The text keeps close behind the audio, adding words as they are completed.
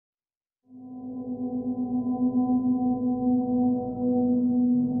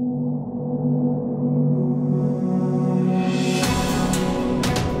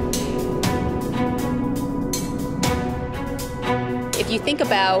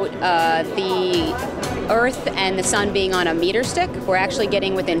about the Earth and the sun being on a meter stick. We're actually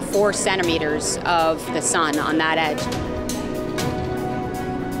getting within 4 centimeters of the sun on that edge.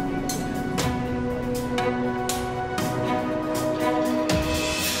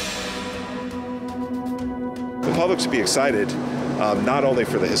 The public should be excited, not only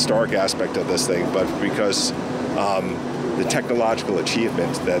for the historic aspect of this thing, but because the technological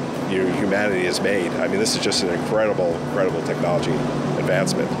achievement that humanity has made. I mean, this is just an incredible, incredible technology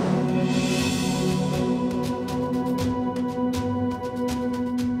advancement.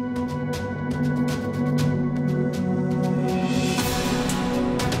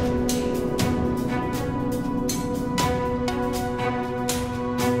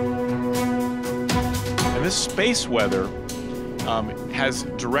 And this space weather has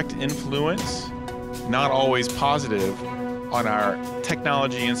direct influence, not always positive, on our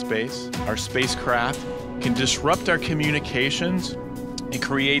technology in space. Our spacecraft can disrupt our communications. It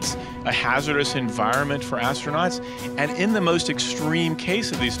creates a hazardous environment for astronauts. And in the most extreme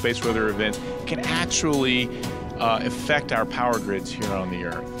case of these space weather events, can actually affect our power grids here on the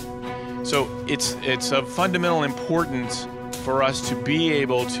Earth. So it's of fundamental importance for us to be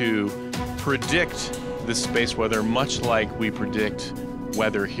able to predict the space weather much like we predict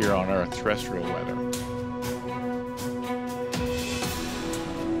weather here on Earth, terrestrial weather.